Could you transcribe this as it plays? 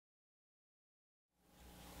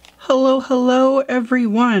Hello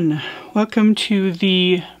everyone. Welcome to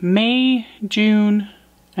the May, June,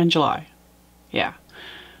 and July. Yeah.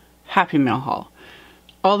 Happy mail haul.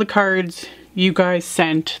 All the cards you guys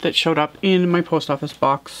sent that showed up in my post office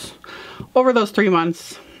box over those 3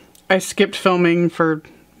 months. I skipped filming for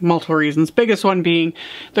multiple reasons. Biggest one being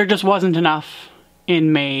there just wasn't enough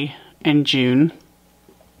in May and June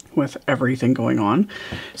with everything going on.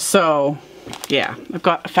 So yeah, I've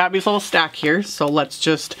got a fabulous little stack here, so let's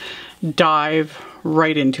just dive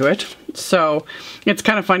right into it. So it's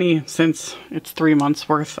kind of funny since it's 3 months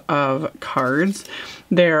worth of cards.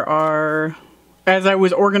 There are, as I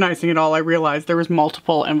was organizing it all, I realized there was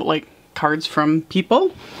multiple like cards from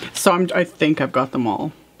people. So I think I've got them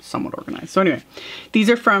all somewhat organized. So anyway, these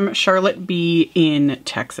are from Charlotte B in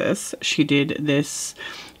Texas. She did this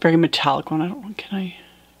very metallic one. I don't know, can I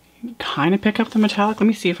kind of pick up the metallic? Let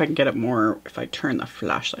me see if I can get it more if I turn the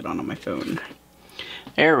flashlight on my phone.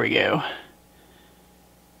 There we go.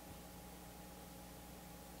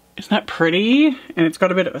 Isn't that pretty? And it's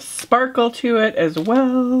got a bit of a sparkle to it as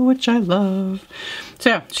well, which I love. So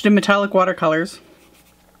yeah, she did metallic watercolors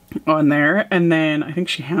on there, and then I think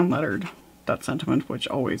she hand lettered that sentiment, which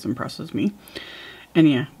always impresses me. And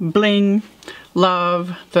yeah, bling.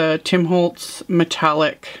 Love the Tim Holtz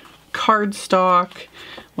metallic cardstock.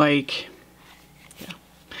 Like, yeah,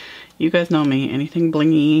 you guys know me, anything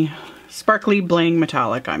blingy, sparkly, bling,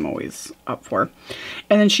 metallic, I'm always up for.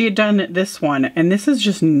 And then she had done this one, and this is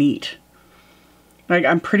just neat. Like,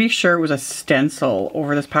 I'm pretty sure it was a stencil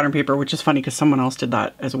over this pattern paper, which is funny because someone else did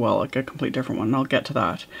that as well, like a complete different one, and I'll get to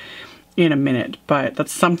that in a minute. But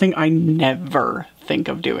that's something I never think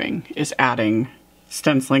of doing, is adding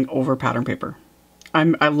stenciling over pattern paper.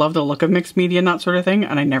 I love the look of mixed media and that sort of thing,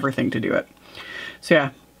 and I never think to do it. So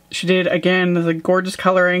yeah, she did, again, the gorgeous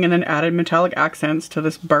coloring and then added metallic accents to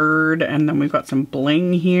this bird. And then we've got some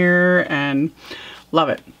bling here, and love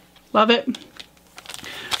it. Love it.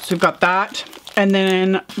 So we've got that. And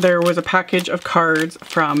then there was a package of cards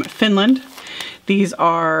from Finland. These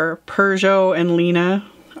are Peugeot and Lena.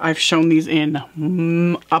 I've shown these in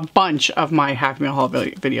a bunch of my Happy Mail haul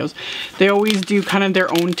videos. They always do kind of their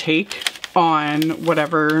own take on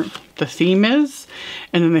whatever the theme is,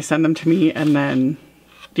 and then they send them to me, and then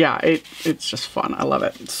yeah, it's just fun. I love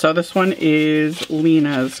it. So this one is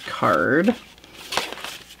Lena's card.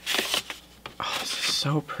 Oh, this is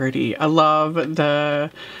so pretty. I love the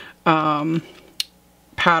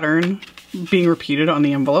pattern being repeated on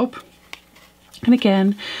the envelope. And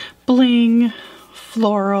again, bling,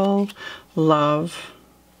 floral, love.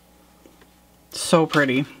 So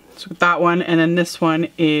pretty. So that one, and then this one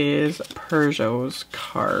is Peugeot's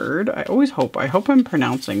card. I hope I'm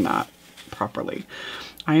pronouncing that properly.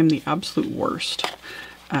 I am the absolute worst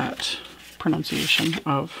at pronunciation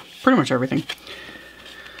of pretty much everything.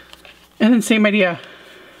 And then same idea.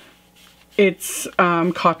 It's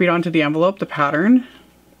copied onto the envelope, the pattern.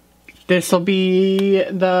 This will be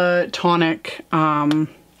the tonic, my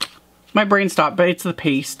brain stopped, but it's the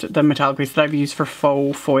paste, the metallic paste that I've used for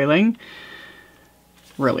faux foiling.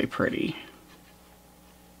 Really pretty.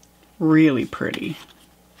 Really pretty.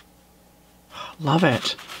 Love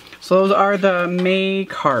it. So those are the May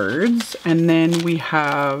cards, and then we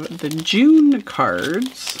have the June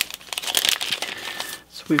cards.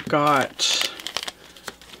 So we've got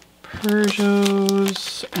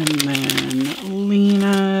Peugeot's and then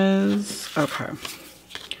Lena's. Okay.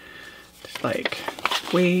 Just like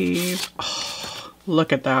waves. Oh,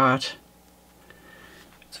 look at that.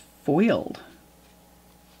 It's foiled.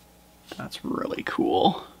 That's really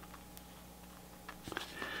cool.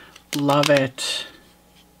 Love it.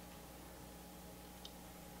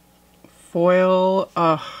 Foil,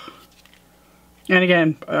 and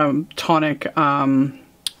again, tonic, my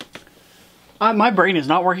brain is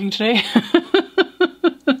not working today.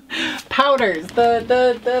 Powders,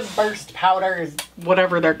 the burst powders,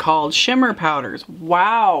 whatever they're called, shimmer powders.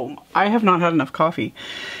 Wow, I have not had enough coffee.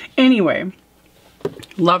 Anyway,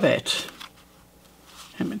 love it.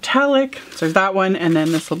 And metallic, so there's that one, and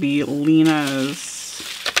then this will be Lena's.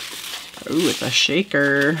 Ooh, it's a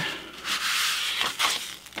shaker.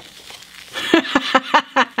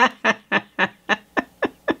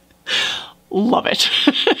 Love it.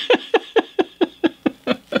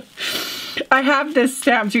 I have this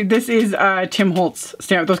stamp too. This is Tim Holtz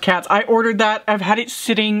stamp, those cats. I ordered that. I've had it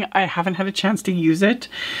sitting. I haven't had a chance to use it,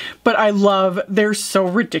 but I love, they're so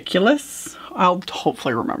ridiculous. I'll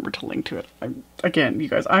hopefully remember to link to it. Again, you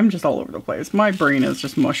guys, I'm just all over the place. My brain is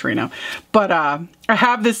just mush right now. But I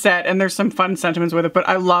have this set, and there's some fun sentiments with it, but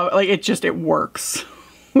I love, like, it works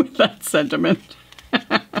with that sentiment.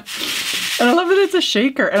 And I love that it's a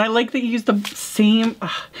shaker, and I like that you use the same,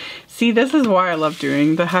 see, this is why I love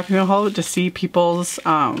doing the Happy Meal haul, to see people's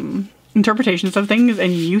interpretations of things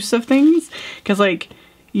and use of things, because like,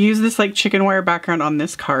 you use this like chicken wire background on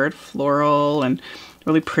this card, floral and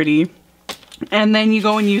really pretty, and then you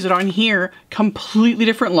go and use it on here, completely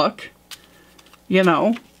different look, you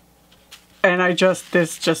know, and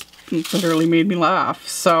this just literally made me laugh,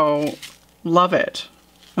 so love it.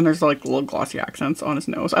 And there's like little glossy accents on his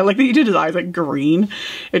nose. I like that you did his eyes like green.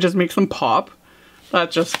 It just makes them pop. That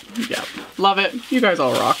just, yeah, love it. You guys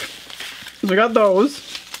all rock. So we got those.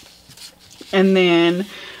 And then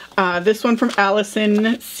this one from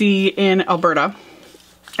Allison C in Alberta.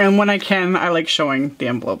 And when I can, I like showing the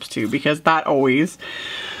envelopes too, because that always,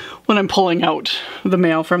 when I'm pulling out the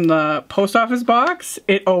mail from the post office box,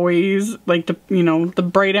 it always, like the, you know, the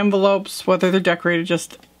bright envelopes, whether they're decorated,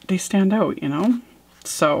 just, they stand out, you know?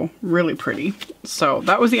 So really pretty. So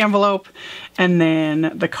that was the envelope, and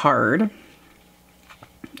then the card.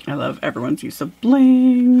 I love everyone's use of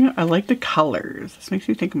bling. I like the colors. This makes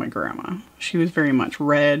me think of my grandma. She was very much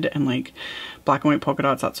red and like black and white polka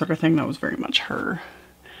dots, that sort of thing. That was very much her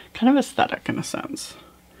kind of aesthetic in a sense,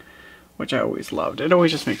 which I always loved. It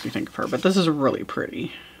always just makes me think of her, but this is really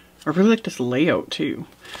pretty. I really like this layout too.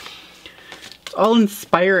 It's all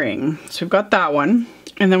inspiring. So we've got that one.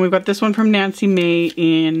 And then we've got this one from Nancy May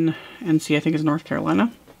in NC, I think is North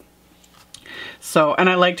Carolina. So, and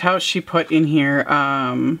I liked how she put in here,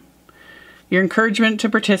 your encouragement to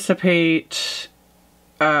participate,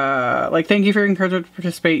 like, thank you for your encouragement to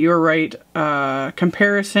participate. You were right.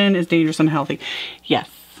 Comparison is dangerous and unhealthy. Yes,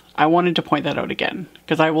 I wanted to point that out again,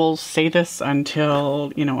 because I will say this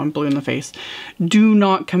until, you know, I'm blue in the face. Do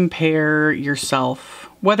not compare yourself,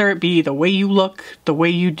 whether it be the way you look, the way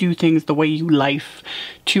you do things, the way you life,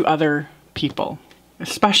 to other people,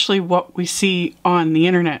 especially what we see on the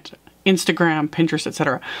internet, Instagram, Pinterest,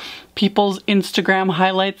 etc. People's Instagram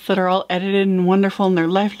highlights that are all edited and wonderful and their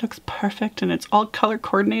life looks perfect and it's all color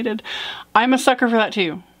coordinated. I'm a sucker for that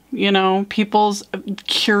too. You know, people's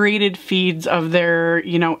curated feeds of their,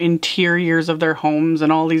 you know, interiors of their homes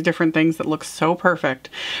and all these different things that look so perfect.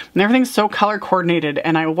 And everything's so color coordinated.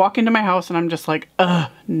 And I walk into my house and I'm just like,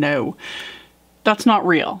 no. That's not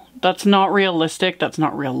real. That's not realistic. That's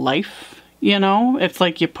not real life. You know, it's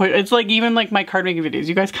like it's like even like my card making videos.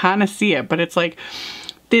 You guys kind of see it, but it's like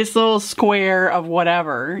this little square of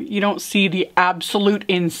whatever. You don't see the absolute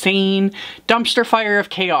insane dumpster fire of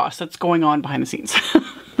chaos that's going on behind the scenes.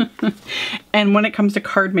 And when it comes to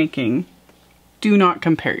card making, do not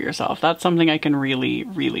compare yourself. That's something I can really,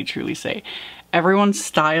 really, truly say. Everyone's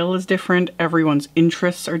style is different. Everyone's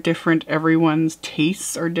interests are different. Everyone's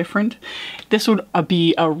tastes are different. This would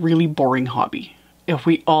be a really boring hobby if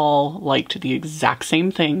we all liked the exact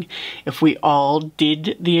same thing. If we all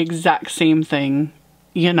did the exact same thing,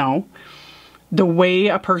 you know, the way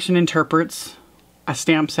a person interprets a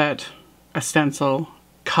stamp set, a stencil,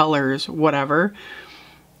 colors, whatever,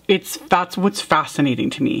 that's what's fascinating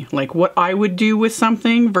to me. Like what I would do with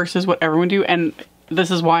something versus what everyone do. And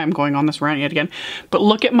this is why I'm going on this rant yet again. But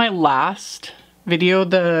look at my last video,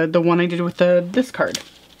 the one I did with this card.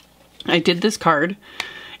 I did this card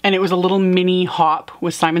and it was a little mini hop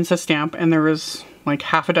with Simon Says Stamp, and there was like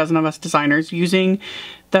half a dozen of us designers using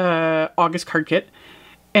the August card kit.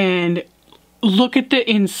 And look at the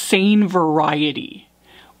insane variety.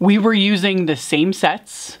 We were using the same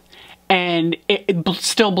sets, and it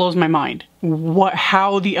still blows my mind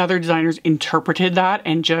how the other designers interpreted that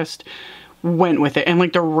and just went with it. And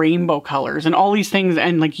like the rainbow colors and all these things,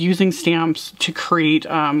 and like using stamps to create,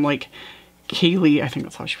 like Kaylee, I think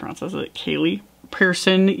that's how she pronounces it, Kaylee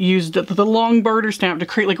Pearson used the long border stamp to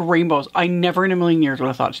create like rainbows. I never in a million years would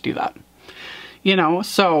have thought to do that. You know,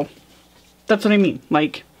 so that's what I mean.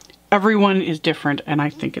 Like, everyone is different, and I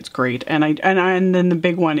think it's great. And then the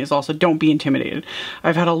big one is also, don't be intimidated.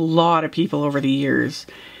 I've had a lot of people over the years,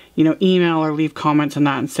 you know, email or leave comments on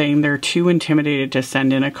that and saying they're too intimidated to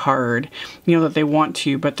send in a card, you know, that they want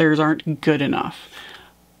to, but theirs aren't good enough.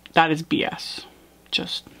 That is BS.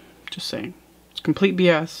 Just saying. It's complete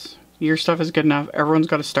BS. Your stuff is good enough. Everyone's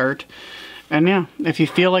got to start. And yeah, if you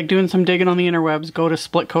feel like doing some digging on the interwebs, go to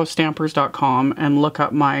splitcoaststampers.com and look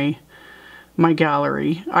up my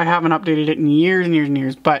gallery. I haven't updated it in years and years and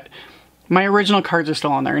years, but my original cards are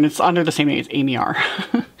still on there, and it's under the same name as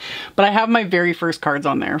AmyR. But I have my very first cards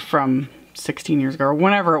on there from 16 years ago, or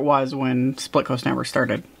whenever it was when Split Coast Stampers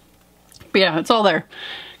started. But yeah, it's all there.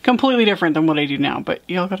 Completely different than what I do now, but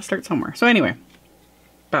you all got to start somewhere. So anyway,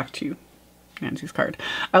 back to Nancy's card.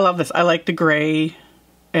 I love this. I like the gray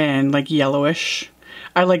and like yellowish.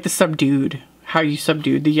 I like the subdued, how you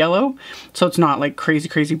subdued the yellow. So it's not like crazy,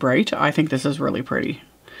 crazy bright. I think this is really pretty.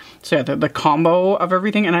 So yeah, the combo of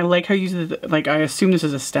everything. And I like how you use the, like, I assume this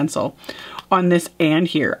is a stencil on this and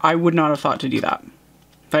here. I would not have thought to do that.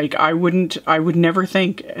 Like I would never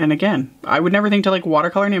think, and again, I would never think to like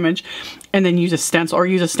watercolor an image and then use a stencil, or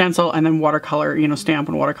use a stencil and then watercolor, you know, stamp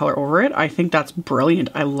and watercolor over it. I think that's brilliant.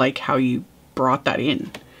 I like how you brought that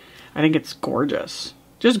in. I think it's gorgeous.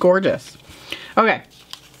 Just gorgeous. Okay.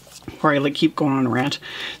 Before I like keep going on a rant.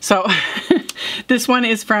 So this one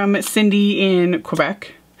is from Cindy in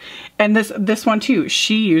Quebec. And this one too,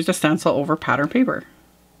 she used a stencil over pattern paper.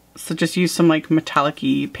 So just use some like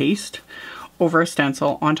metallic-y paste over a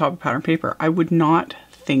stencil on top of pattern paper. I would not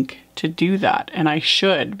think to do that, and I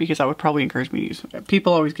should, because that would probably encourage me to use it.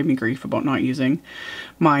 People always give me grief about not using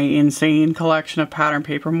my insane collection of pattern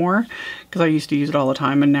paper more, because I used to use it all the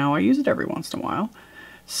time and now I use it every once in a while.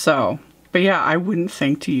 So, but yeah, I wouldn't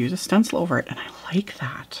think to use a stencil over it, and I like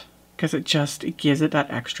that because it gives it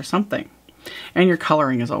that extra something. And your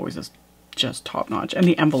coloring is always just top notch, and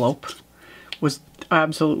the envelope was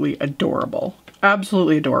absolutely adorable.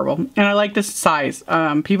 Absolutely adorable. And I like this size.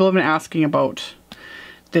 People have been asking about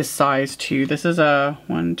this size too. This is a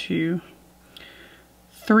 1, 2,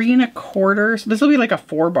 3 1/4. So this will be like a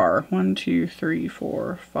 4 bar. 1, 2, 3,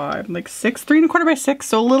 4, 5, like 6, 3 1/4 by 6.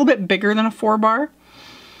 So a little bit bigger than a 4 bar.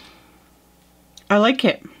 I like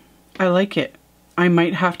it. I like it. I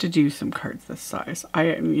might have to do some cards this size.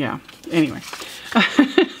 Yeah. Anyway.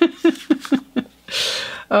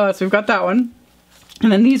 So we've got that one.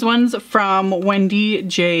 And then these ones from Wendy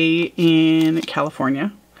J in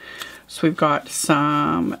California. So we've got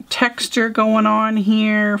some texture going on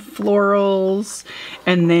here, florals,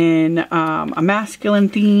 and then a masculine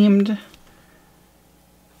themed.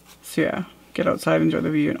 So yeah, get outside, enjoy the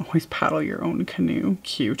view, and always paddle your own canoe.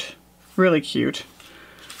 Cute. Really cute.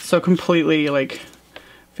 So completely like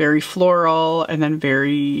very floral and then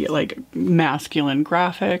very like masculine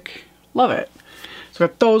graphic. Love it. So we've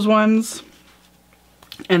got those ones.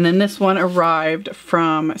 And then this one arrived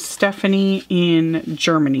from Stephanie in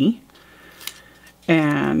Germany,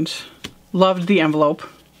 and loved the envelope.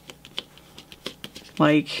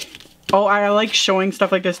 Like, oh, I like showing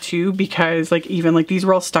stuff like this too, because like even like these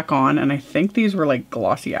were all stuck on, and I think these were like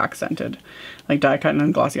glossy accented, like die cut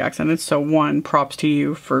and glossy accented. So one, props to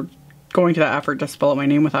you for going to that effort to spell out my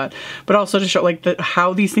name with that, but also to show like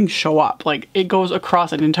how these things show up. Like it goes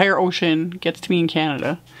across an entire ocean, gets to me in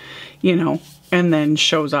Canada, you know, and then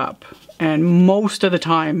shows up. And most of the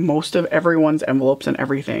time, most of everyone's envelopes and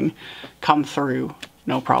everything come through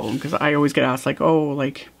no problem. Because I always get asked like, oh,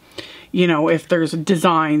 like, you know, if there's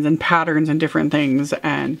designs and patterns and different things,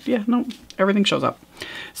 and yeah, no, everything shows up.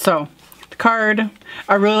 So the card,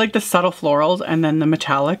 I really like the subtle florals and then the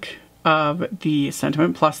metallic of the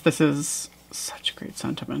sentiment. Plus this is such a great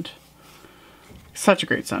sentiment. Such a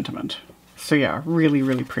great sentiment. So yeah, really,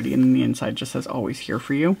 really pretty. And then the inside just says always here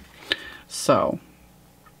for you. So,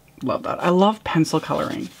 love that. I love pencil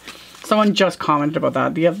coloring. Someone just commented about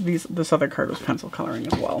that. This other card was pencil coloring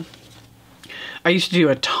as well. I used to do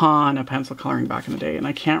a ton of pencil coloring back in the day, and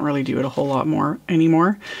I can't really do it a whole lot more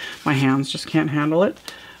anymore. My hands just can't handle it.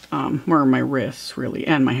 Or my wrists, really,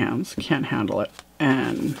 and my hands can't handle it.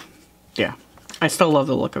 And yeah, I still love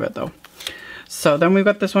the look of it though. So then we've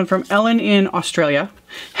got this one from Ellen in Australia.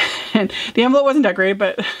 And the envelope wasn't decorated,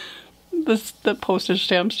 but the postage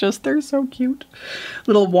stamps just, they're so cute.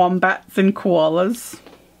 Little wombats and koalas.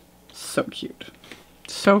 So cute.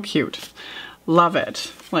 So cute. Love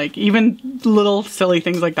it. Like even little silly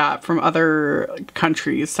things like that from other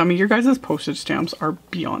countries. Some of your guys' postage stamps are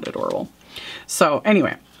beyond adorable. So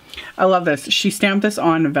anyway, I love this. She stamped this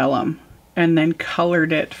on vellum and then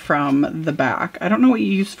colored it from the back. I don't know what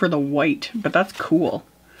you used for the white, but that's cool.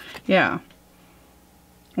 Yeah.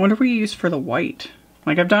 I wonder what you used for the white.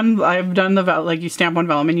 Like I've done the, like you stamp on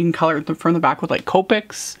vellum and you can color it from the back with like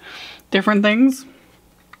Copics, different things.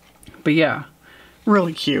 But yeah,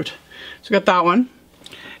 really cute. So we got that one.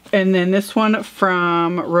 And then this one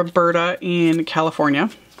from Roberta in California.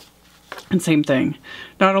 And same thing.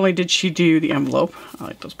 Not only did she do the envelope, I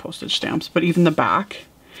like those postage stamps, but even the back.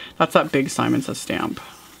 That's that big Simon Says stamp.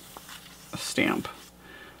 A stamp.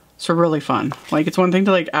 So really fun. Like it's one thing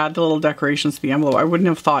to like add the little decorations to the envelope. I wouldn't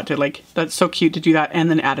have thought to like, that's so cute to do that and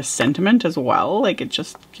then add a sentiment as well. Like it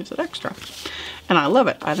just gives it extra. And I love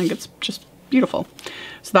it. I think it's just beautiful.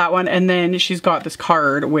 So that one, and then she's got this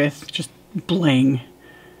card with just bling.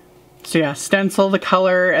 So yeah, stencil the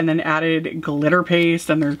color and then added glitter paste,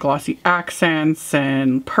 and there's glossy accents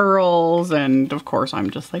and pearls, and of course I'm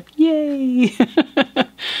just like, yay.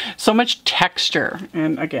 So much texture.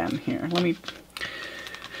 And again, here, let me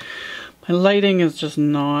My lighting is just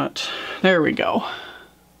not, there we go.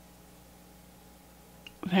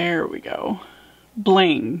 There we go.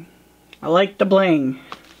 Bling. I like the bling.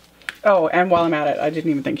 Oh, and while I'm at it, I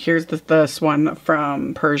didn't even think, here's this one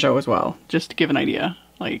from Peugeot as well, just to give an idea.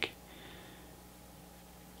 Like,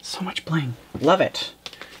 so much bling. Love it.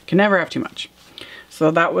 Can never have too much. So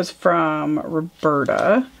that was from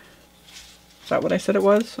Roberta. Is that what I said it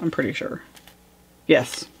was? I'm pretty sure.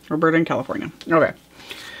 Yes, Roberta in California. Okay.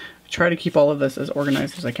 I try to keep all of this as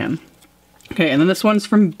organized as I can. Okay, and then this one's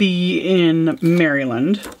from B in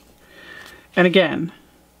Maryland. And again,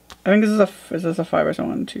 I think this is a 5x7,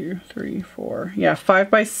 1, 2, 3, 4. Yeah,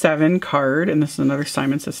 5x7 card, and this is another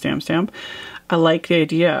Simon Says stamp. I like the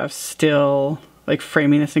idea of still like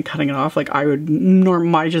framing this and cutting it off. Like I would,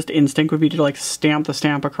 my just instinct would be to like stamp the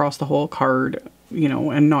stamp across the whole card, you know,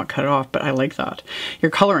 and not cut it off, but I like that.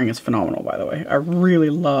 Your coloring is phenomenal, by the way. I really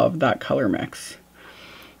love that color mix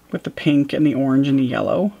with the pink and the orange and the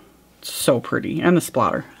yellow. It's so pretty. And the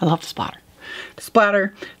splatter. I love the splatter. The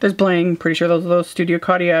splatter, there's bling, pretty sure those are those Studio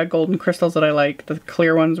Caudia golden crystals that I like, the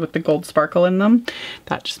clear ones with the gold sparkle in them.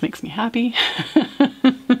 That just makes me happy.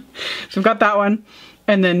 So I've got that one.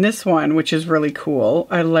 And then this one, which is really cool.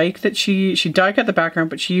 I like that she die cut the background,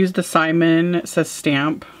 but she used the Simon Says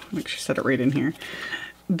stamp. I think she said it right in here.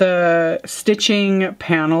 The stitching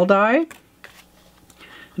panel die.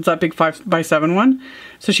 It's that big 5x7 one.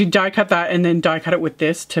 So she die cut that and then die cut it with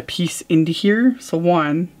this to piece into here. So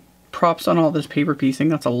one, props on all this paper piecing,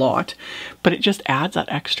 that's a lot, but it just adds that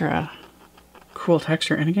extra cool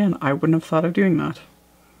texture. And again, I wouldn't have thought of doing that.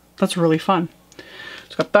 That's really fun.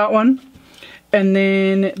 So got that one. And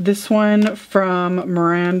then this one from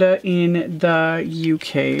Miranda in the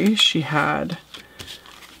UK. She had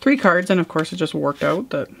 3 cards, and of course it just worked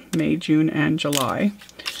out that May, June, and July.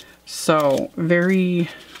 So very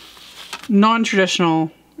non-traditional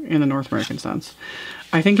in the North American sense.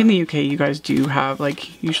 I think in the UK you guys do have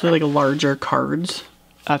like usually like larger cards.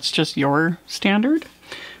 That's just your standard.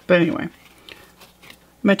 But anyway,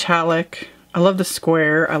 metallic. I love the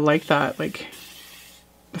square. I like that, like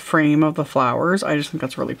the frame of the flowers. I just think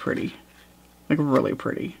that's really pretty. Like really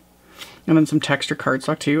pretty. And then some texture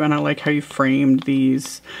cardstock too. And I like how you framed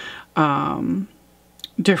these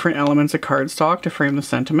different elements of cardstock to frame the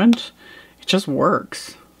sentiment. It just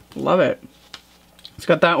works. Love it. It's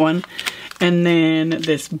got that one. And then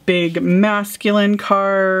this big masculine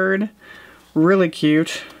card. Really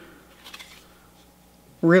cute.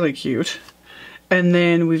 Really cute. And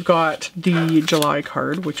then we've got the July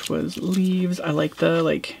card, which was leaves. I like the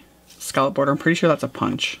like scallop border. I'm pretty sure that's a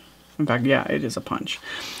punch. In fact, yeah, it is a punch.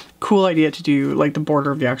 Cool idea to do like the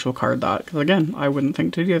border of the actual card that. Because again, I wouldn't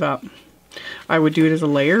think to do that. I would do it as a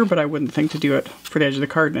layer, but I wouldn't think to do it for the edge of the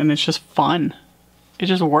card. And it's just fun. It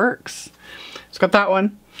just works. It's got that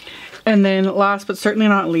one. And then last but certainly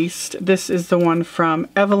not least, this is the one from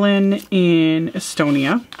Evelyn in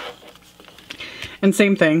Estonia. And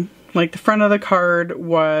same thing, like the front of the card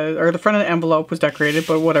was, or the front of the envelope was decorated,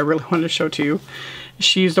 but what I really wanted to show too,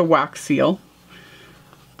 she used a wax seal.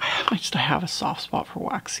 I have a soft spot for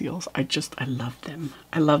wax seals. I love them.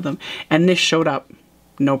 I love them. And this showed up,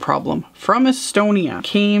 no problem, from Estonia.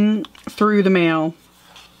 Came through the mail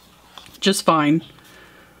just fine.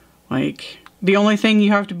 Like, the only thing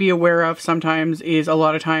you have to be aware of sometimes is a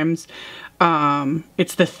lot of times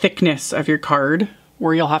it's the thickness of your card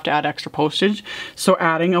where you'll have to add extra postage. So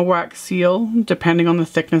adding a wax seal, depending on the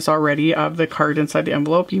thickness already of the card inside the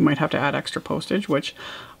envelope, you might have to add extra postage, which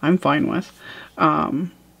I'm fine with.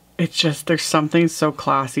 It's just, there's something so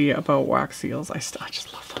classy about wax seals. I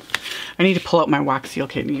just love them. I need to pull out my wax seal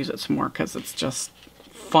kit and use it some more because it's just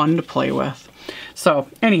fun to play with. So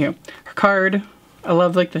anywho, her card, I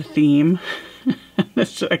love like the theme.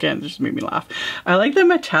 This again just made me laugh. I like the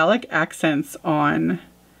metallic accents on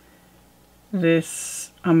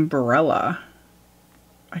this umbrella.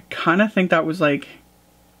 I kind of think that was like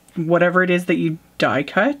whatever it is that you die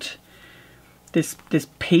cut. This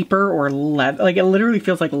paper or leather, like it literally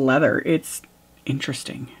feels like leather. It's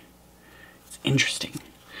interesting. It's interesting.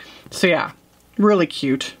 So yeah, really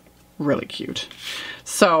cute, really cute.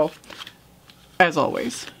 So as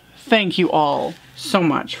always, thank you all so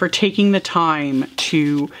much for taking the time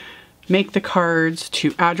to make the cards,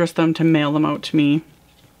 to address them, to mail them out to me.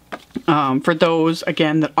 For those,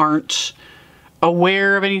 again, that aren't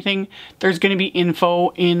aware of anything, there's going to be info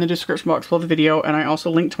in the description box below the video, and I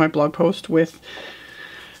also linked to my blog post with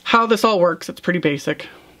how this all works. It's pretty basic.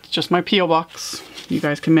 It's just my P.O. box. You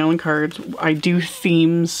guys can mail in cards. I do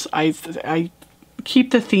themes. I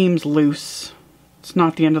keep the themes loose. It's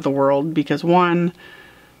not the end of the world because one,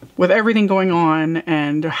 with everything going on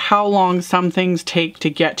and how long some things take to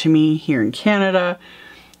get to me here in Canada,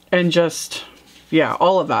 and just, yeah,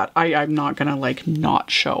 all of that. I'm not gonna like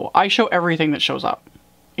not show. I show everything that shows up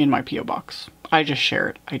in my P.O. box. I just share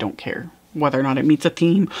it. I don't care whether or not it meets a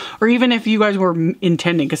theme, or even if you guys were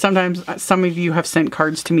intending, because sometimes some of you have sent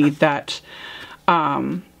cards to me that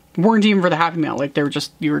weren't even for the Happy Mail. Like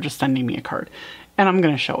you were just sending me a card, and I'm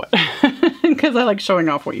gonna show it because I like showing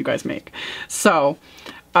off what you guys make. So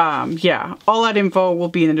yeah, all that info will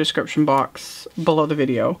be in the description box below the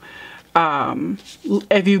video.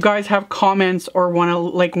 If you guys have comments or want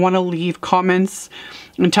to leave comments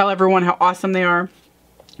and tell everyone how awesome they are,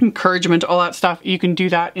 encouragement, all that stuff, you can do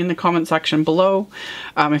that in the comment section below.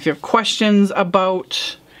 If you have questions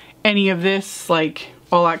about any of this, like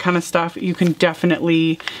all that kind of stuff, you can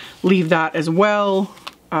definitely leave that as well.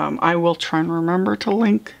 I will try and remember to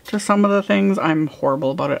link to some of the things. I'm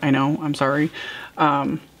horrible about it, I know, I'm sorry.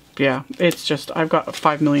 Yeah, it's just, I've got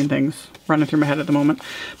 5 million things running through my head at the moment.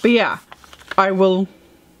 But yeah, I will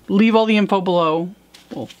leave all the info below.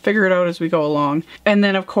 We'll figure it out as we go along. And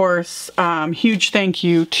then of course, huge thank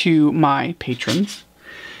you to my patrons.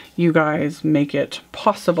 You guys make it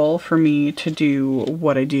possible for me to do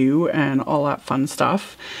what I do and all that fun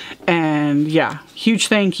stuff. And yeah, huge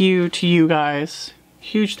thank you to you guys.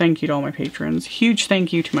 Huge thank you to all my patrons. Huge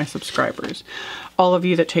thank you to my subscribers. All of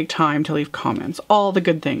you that take time to leave comments. All the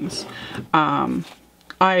good things.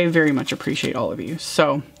 I very much appreciate all of you.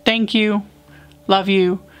 So thank you. Love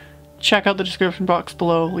you. Check out the description box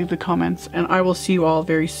below. Leave the comments. And I will see you all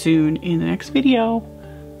very soon in the next video.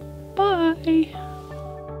 Bye.